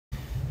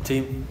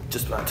Team,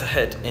 just about to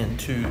head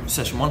into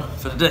session 1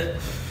 for the day.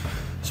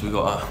 So we've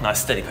got a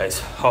nice steady pace,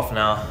 half an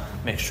hour,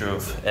 mixture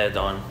of air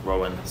dying,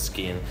 rowing,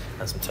 skiing,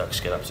 and some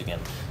Turkish get-ups again.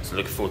 So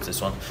looking forward to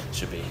this one.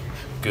 Should be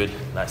good,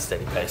 nice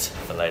steady pace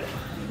for later.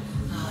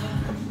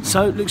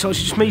 So it looks like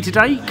it's just me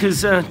today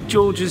because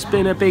George has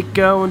been a big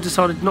girl and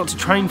decided not to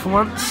train for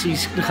once.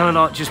 He's kind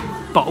of like just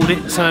bottled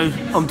it, so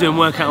I'm doing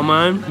workout on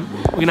my own.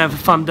 We're gonna have a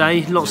fun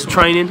day, lots of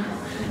training,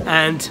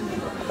 and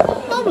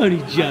I'm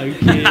only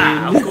joking.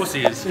 Of course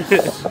he is.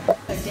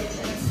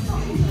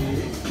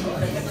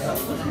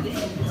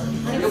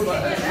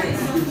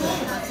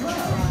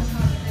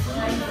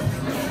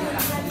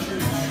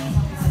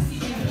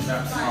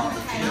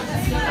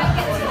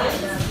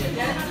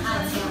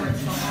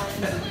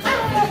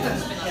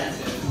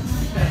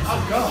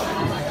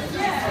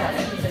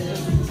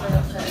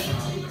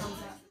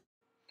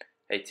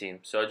 18.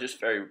 So I just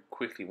very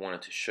quickly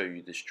wanted to show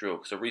you this drill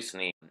because I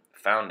recently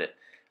found it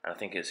and I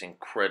think it's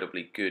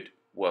incredibly good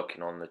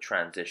working on the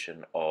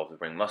transition of the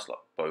ring muscle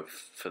up,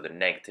 both for the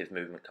negative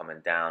movement coming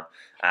down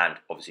and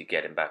obviously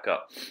getting back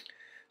up.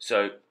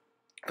 So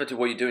what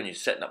you're doing, you're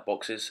setting up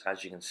boxes,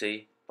 as you can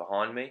see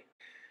behind me,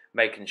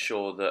 making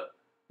sure that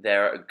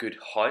they're at a good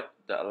height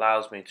that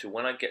allows me to,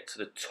 when I get to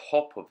the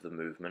top of the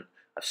movement,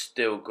 I've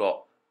still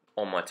got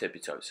on my tippy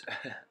toes,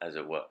 as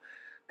it were.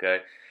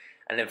 Okay.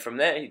 And then from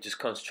there, you're just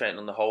concentrating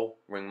on the whole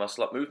ring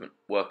muscle up movement,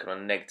 working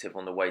on negative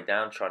on the way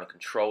down, trying to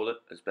control it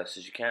as best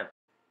as you can.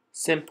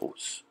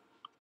 Simples.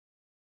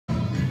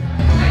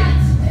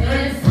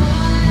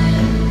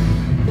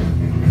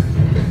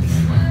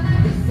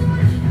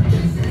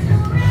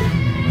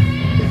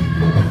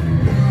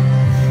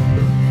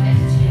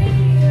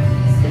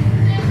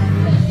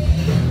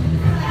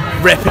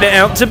 Repping it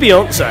out to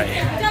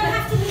Beyonce.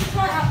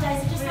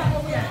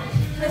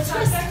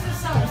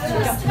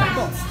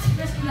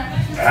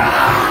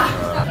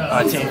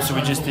 Alright team, so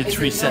we just did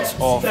 3 sets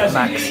of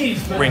max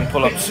ring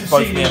pull-ups.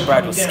 Both me and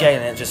Brad were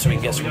scaling it just so we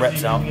can get some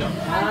reps out.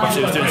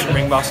 Obviously I was doing some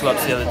ring muscle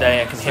ups the other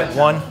day. I can hit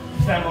 1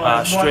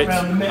 strict,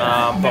 but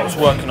I was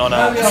working on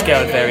a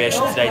scaled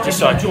variation today just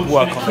so I could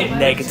work on the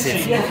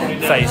negative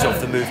phase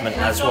of the movement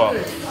as well.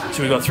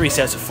 So we've got 3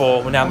 sets of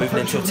 4. We're now moving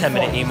into a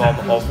 10-minute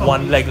EMOM of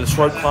 1 legless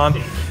rope climb,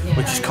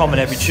 which is common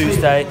every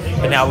Tuesday,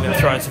 but now we're going to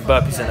throw in some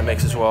burpees in the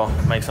mix as well,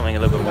 make something a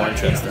little bit more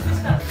interesting.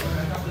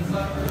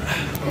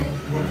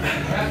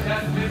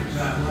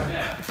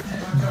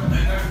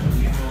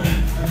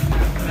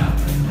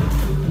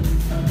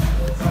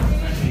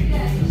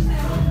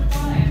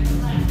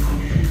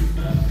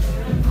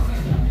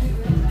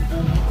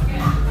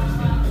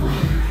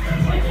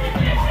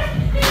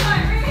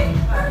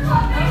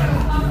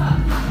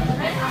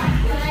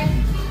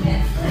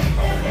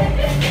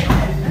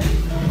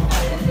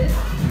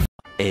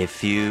 A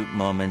few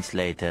moments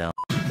later.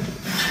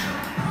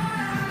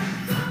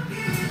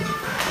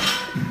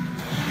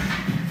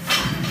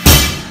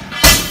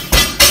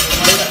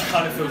 That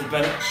kind of feels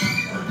better.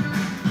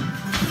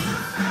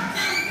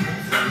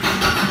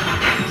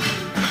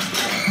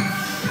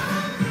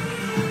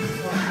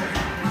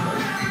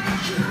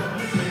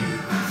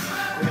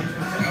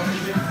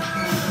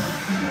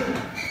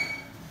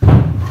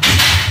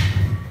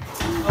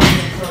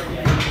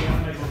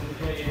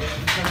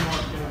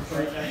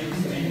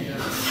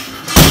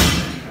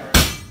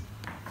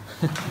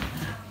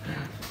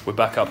 We're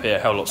back up here, a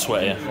hell lot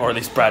sweatier, or at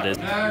least Brad is.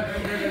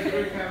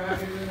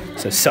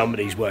 So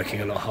somebody's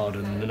working a lot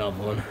harder than another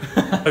one.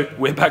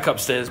 We're back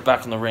upstairs,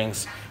 back on the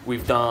rings.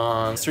 We've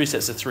done 3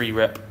 sets of 3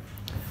 rep,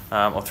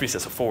 or 3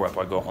 sets of 4 rep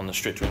I got on the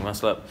strict ring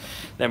muscle up.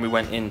 Then we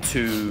went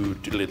into,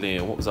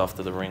 what was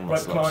after the ring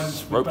muscle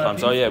ups? Rope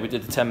climbs. Oh yeah, we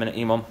did the 10-minute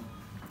EMOM.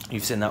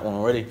 You've seen that one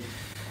already.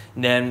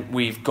 And then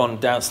we've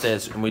gone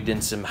downstairs and we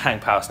did some hang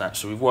power snatch.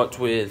 So we've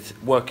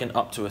working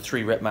up to a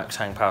 3 rep max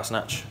hang power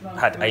snatch.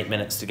 Had 8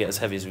 minutes to get as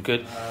heavy as we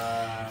could.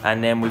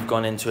 And then we've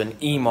gone into an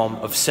EMOM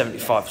of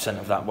 75%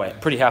 of that weight.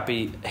 Pretty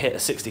happy, hit a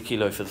 60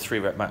 kilo for the 3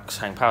 rep max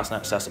hang power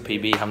snatch. That's a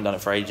PB, haven't done it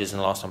for ages, and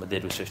the last time I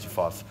did was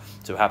 55.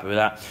 So we're happy with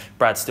that.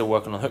 Brad's still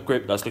working on hook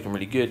grip, that's looking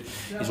really good.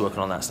 He's working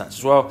on that snatch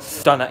as well.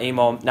 Done that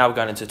EMOM, now we're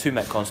going into 2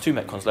 metcons. 2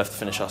 metcons left to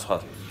finish us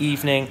our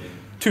evening.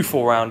 2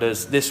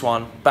 4-rounders, this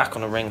one back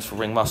on the rings for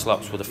ring muscle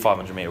ups with a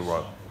 500-meter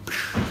row.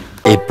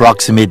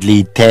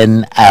 Approximately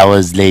 10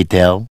 hours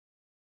later.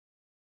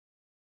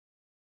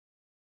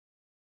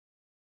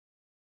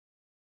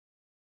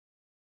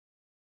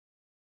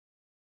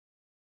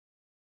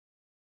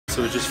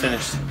 So we just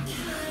finished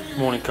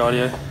morning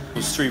cardio. It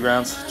was 3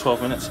 rounds,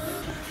 12 minutes.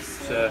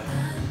 So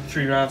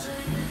 3 rounds,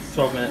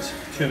 12 minutes,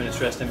 2 minutes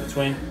rest in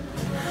between.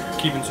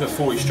 Keeping to a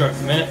 40 stroke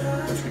per minute,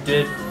 which we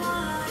did.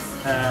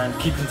 And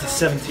keeping to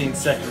 17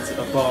 seconds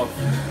above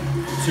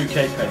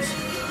 2K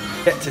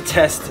pace. Get to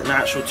test an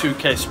actual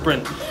 2K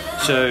sprint.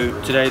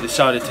 So today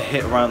decided to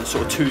hit around the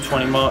sort of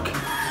 220 mark.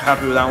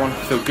 Happy with that one,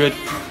 feel good.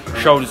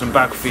 Shoulders and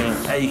back were feeling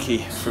achy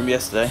from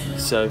yesterday,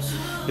 so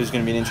it was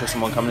going to be an interesting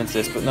one coming into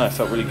this, but no, it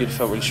felt really good, it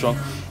felt really strong.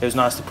 It was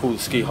nice to pull the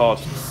ski hard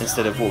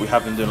instead of what we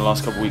have been doing the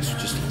last couple of weeks,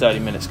 just 30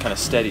 minutes kind of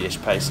steady-ish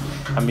pace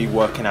and me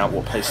working out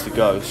what pace to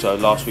go. So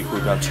last week we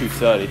were going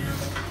 230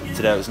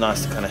 today it was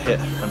nice to kind of hit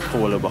and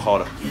pull a little bit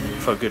harder.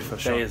 Felt good for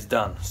sure. Day is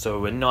done. So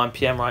we're 9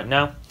 PM right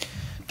now.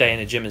 Day in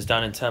the gym is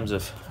done in terms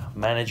of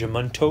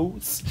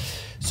managementals.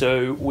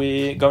 So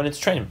we're going into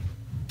training.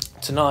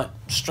 Tonight,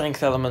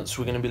 strength elements,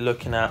 we're going to be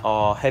looking at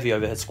our heavy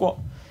overhead squat,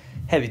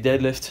 heavy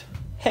deadlift,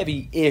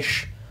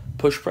 heavy-ish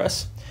push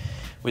press.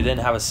 We then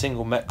have a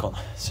single Metcon.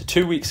 So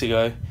 2 weeks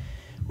ago,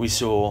 we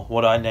saw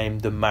what I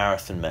named the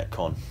marathon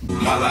Metcon.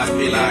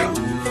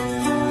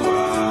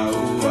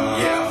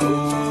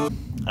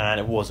 And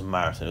it was a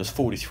marathon. It was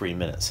 43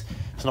 minutes.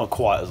 It's not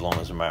quite as long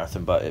as a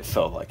marathon, but it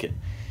felt like it.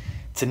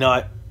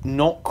 Tonight,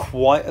 not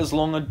quite as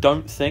long, I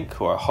don't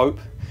think, or I hope,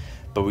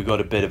 but we got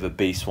a bit of a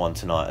beast one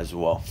tonight as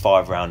well.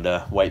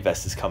 5-rounder, weight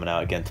vest is coming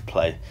out again to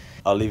play.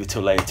 I'll leave it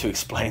till later to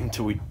explain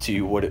to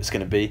you what it's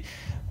going to be,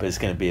 but it's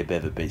going to be a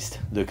bit of a beast.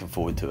 Looking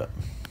forward to it.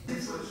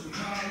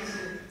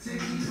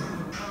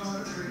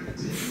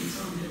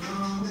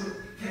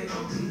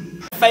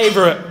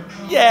 Favorite,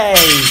 yay!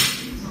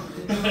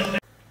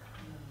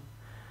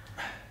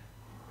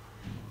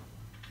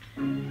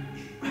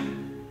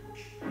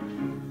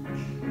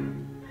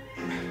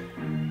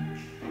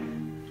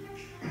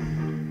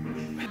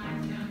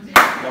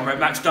 One rep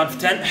max done for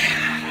 10.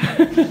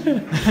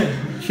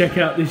 Check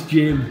out this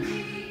gym.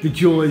 The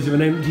joys of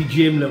an empty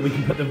gym that we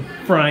can put the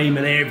frame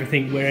and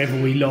everything wherever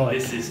we like.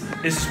 This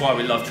is why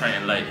we love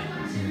training late.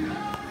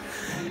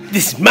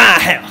 This is my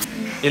house.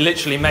 It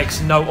literally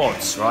makes no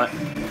odds, right?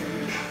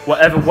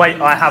 Whatever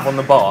weight I have on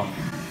the bar,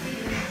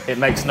 it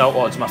makes no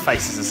odds. My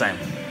face is the same.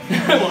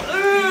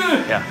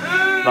 Yeah,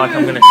 like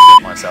I'm gonna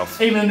shit myself.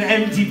 Even an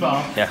empty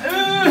bar. Yeah.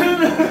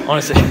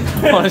 Honestly,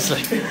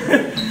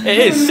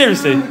 it is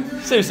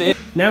seriously.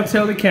 Now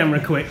tell the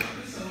camera quick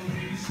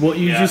what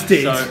you just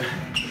did. So,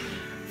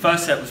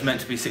 first set was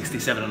meant to be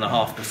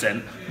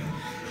 67.5%,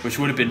 which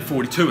would have been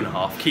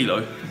 42.5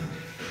 kilo,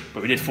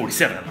 but we did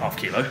 47.5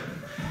 kilo.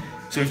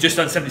 So we've just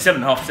done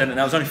 77.5%, and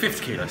that was only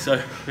 50 kilos.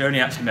 So we only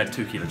actually made a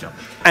 2 kilo jump.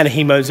 And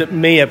he mows at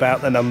me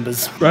about the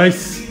numbers.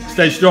 Race,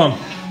 stay strong.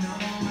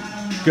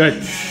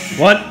 Good.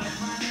 1,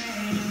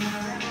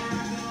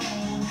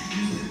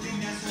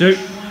 2,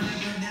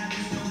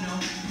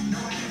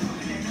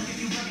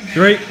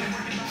 3,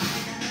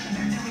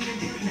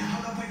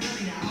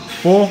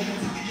 4,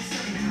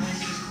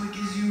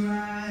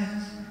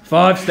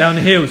 5. Stay on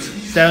the heels.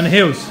 Stay on the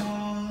heels.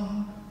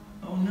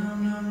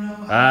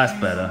 That's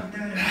better.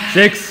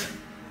 6,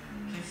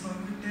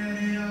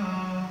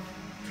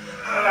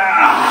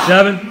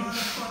 7.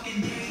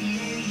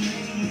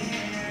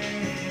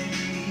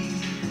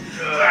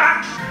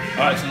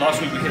 Alright, so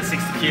last week we hit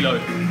 60 kilo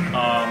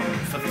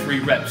for 3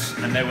 reps,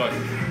 and they were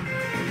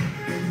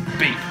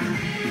beat.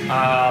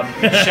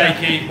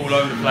 Shaky, all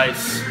over the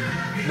place,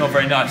 not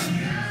very nice.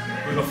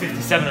 We've got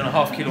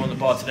 57.5 kilo on the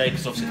bar today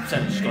because obviously the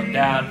percentage has gone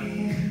down.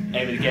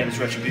 Aim it again, it's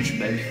retribution,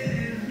 baby.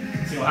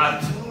 See what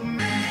happens.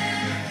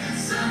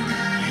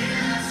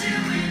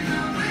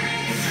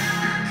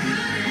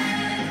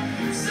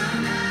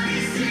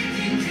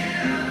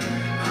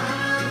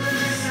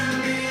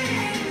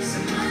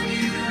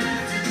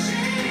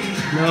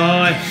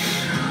 Nice.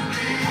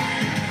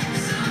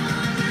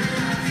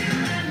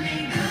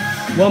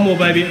 One more,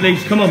 baby, at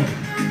least. Come on.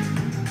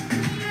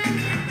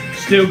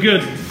 Still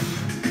good.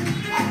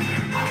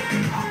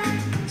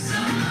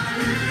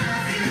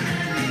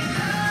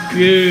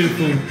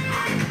 Beautiful.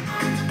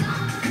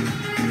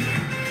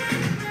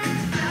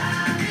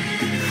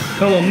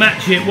 Come on,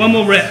 match it. One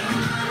more rep.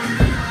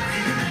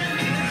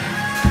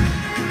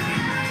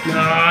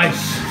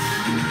 Nice.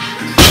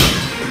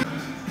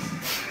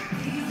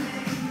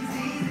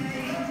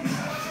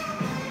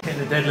 Hitting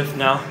the deadlift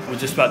now. We're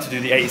just about to do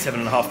the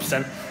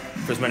 87.5%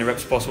 for as many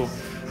reps as possible,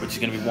 which is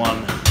going to be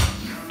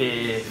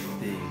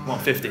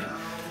 150,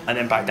 and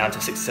then back down to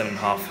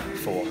 67.5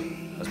 for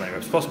as many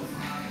reps as possible.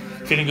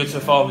 Feeling good so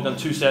far. We've done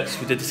 2 sets.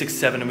 We did the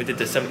 67 and we did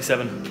the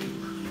 77.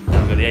 Now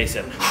we've got the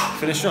 87.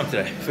 Feeling strong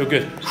today. Feel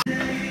good.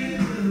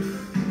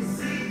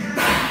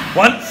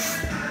 1,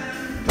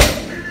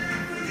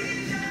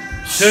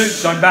 2.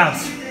 Don't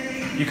bounce.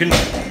 You can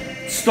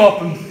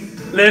stop and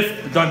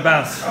lift, but don't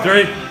bounce.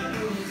 3.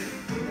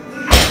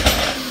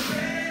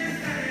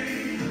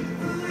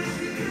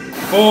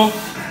 4.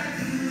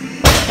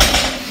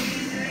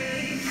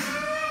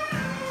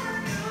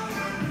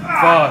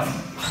 5.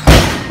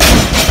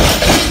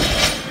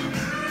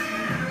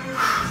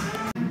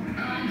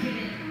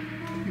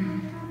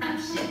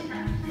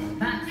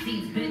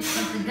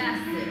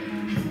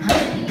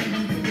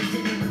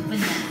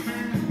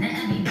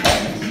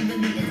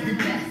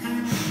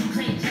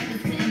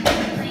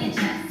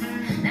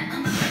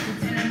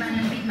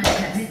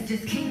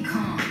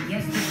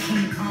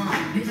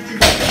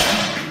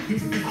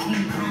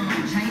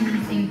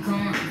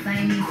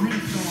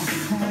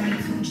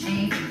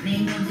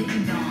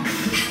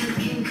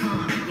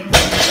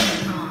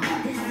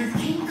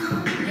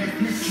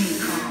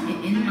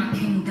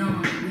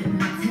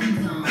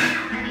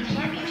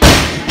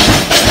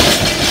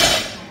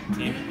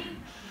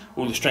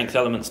 All the strength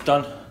elements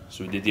done.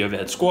 So we did the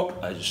overhead squat,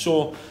 as you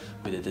saw.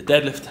 We did the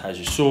deadlift, as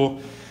you saw.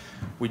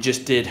 We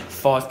just did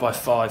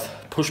 5x5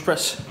 push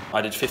press.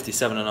 I did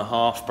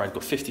 57.5, Brad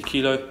got 50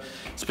 kilo.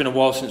 It's been a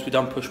while since we've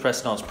done push press,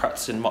 and I was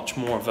practicing much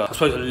more of a, I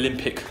suppose,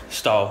 Olympic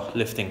style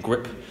lifting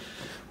grip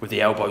with the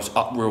elbows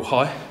up real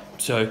high.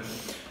 So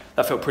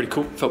that felt pretty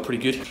cool, felt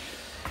pretty good.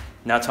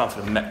 Now time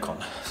for the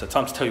Metcon. So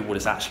time to tell you what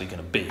it's actually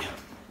gonna be.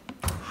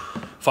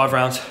 5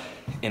 rounds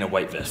in a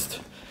weight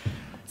vest.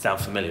 Sound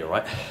familiar,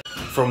 right?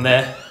 From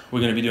there,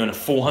 we're gonna be doing a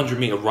 400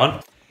 meter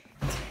run.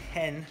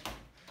 10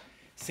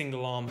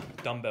 single arm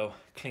dumbbell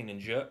clean and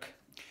jerk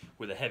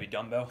with a heavy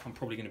dumbbell. I'm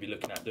probably gonna be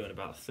looking at doing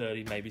about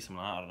 30, maybe something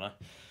like that, I don't know.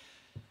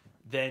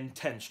 Then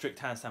 10 strict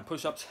handstand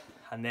push-ups,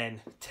 and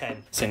then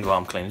 10 single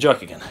arm clean and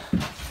jerk again.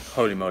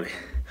 Holy moly.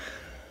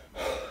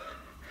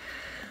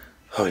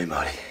 Holy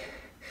moly.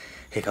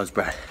 Here comes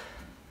Brad.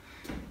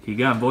 Keep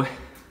going, boy.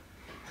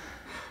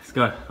 Let's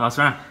go, last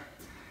round.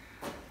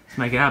 Let's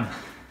make it happen.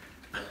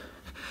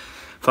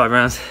 5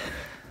 rounds.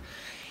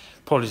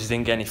 Apologies,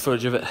 didn't get any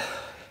footage of it.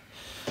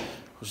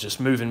 I was just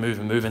moving,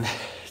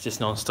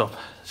 just non-stop,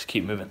 just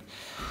keep moving.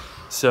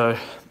 So,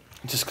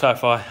 just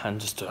clarify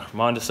and just to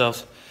remind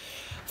ourselves,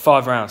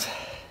 5 rounds,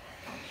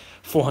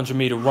 400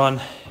 meter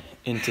run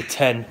into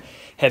 10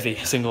 heavy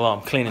single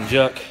arm clean and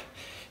jerk,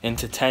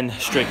 into 10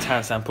 strict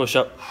handstand push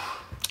up,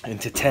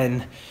 into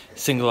 10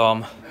 single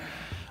arm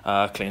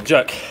clean and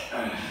jerk.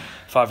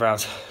 5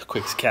 rounds,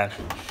 quick as can.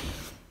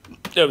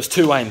 There was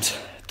 2 aims.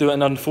 Do it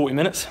in under 40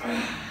 minutes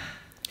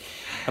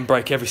and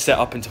break every set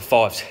up into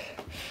 5s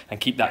and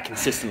keep that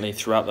consistently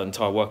throughout the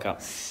entire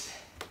workout.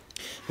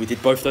 We did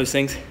both those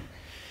things.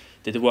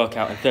 Did the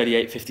workout in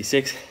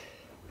 38.56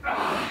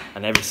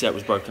 and every set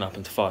was broken up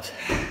into 5s.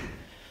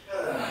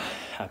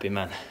 Happy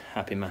man,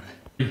 happy man.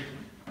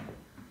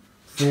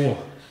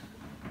 4,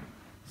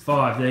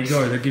 5, there you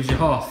go, that gives you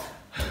half.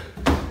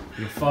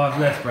 You got 5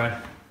 left, Brad.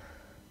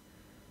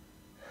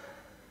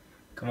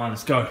 Come on,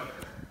 let's go.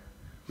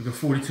 We've got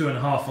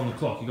 42.5 on the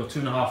clock. You've got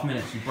 2.5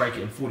 minutes, you break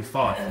it in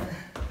 45.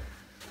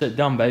 That's it,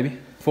 done, baby.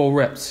 4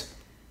 reps.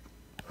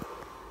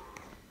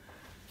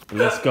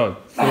 Let's go,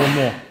 4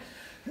 more.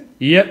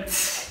 Yep,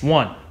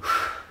 1.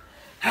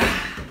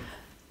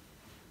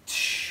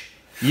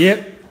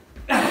 Yep,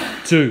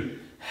 2.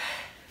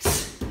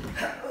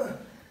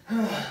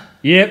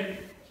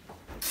 Yep,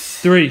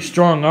 3,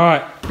 strong, all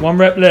right. 1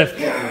 rep left,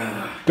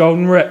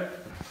 golden rep.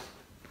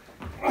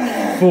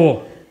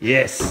 4,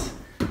 yes.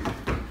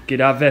 Get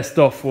our vest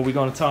off before we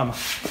go on a timer.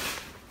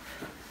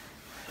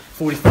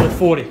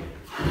 44.40.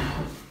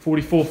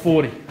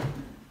 44.40.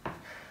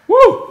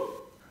 Woo!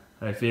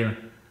 How you feeling?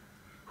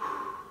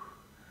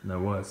 No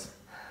words.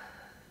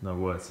 No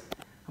words.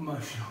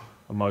 Emotional.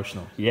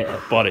 Emotional. Yeah,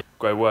 body.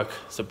 Great work.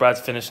 So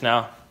Brad's finished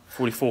now.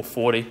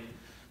 44.40.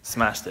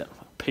 Smashed it.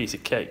 Piece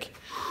of cake.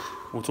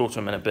 We'll talk to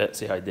him in a bit,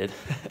 see how he did.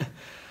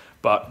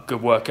 But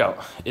good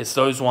workout. It's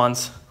those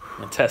ones.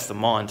 And test the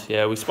mind.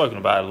 Yeah, we've spoken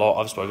about it a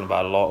lot. I've spoken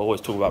about it a lot. I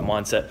always talk about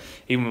mindset.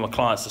 Even with my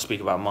clients, I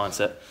speak about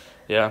mindset.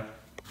 Yeah.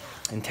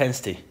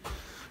 Intensity.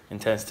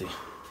 Intensity.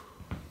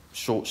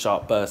 Short,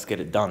 sharp bursts,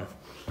 get it done.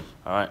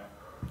 All right.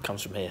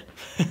 Comes from here.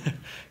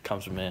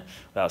 Comes from here.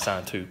 Without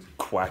sounding too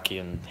quacky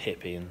and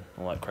hippie and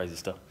all that crazy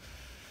stuff.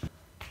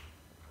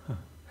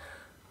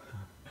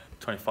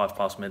 25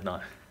 past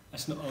midnight.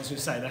 That's not, I was going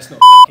to say, that's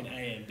not fucking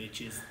AM,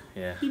 bitches.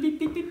 Yeah. Beep, beep,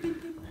 beep, beep,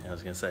 beep, beep. Yeah, I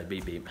was going to say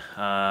beep beep.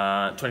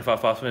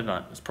 25 past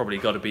midnight. It's probably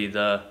got to be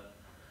the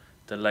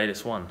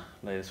latest one.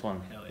 Latest one.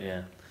 Hell yeah.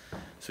 Yeah.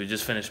 So we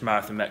just finished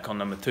marathon Metcon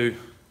number 2.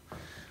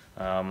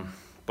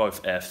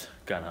 Both effed.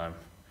 Going home.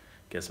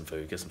 Get some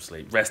food. Get some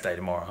sleep. Rest day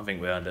tomorrow. I think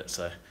we earned it.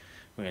 So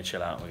we're going to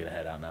chill out. We're going to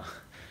head out now.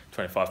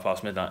 25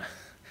 past midnight.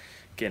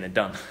 Getting it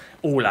done.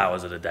 All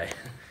hours of the day.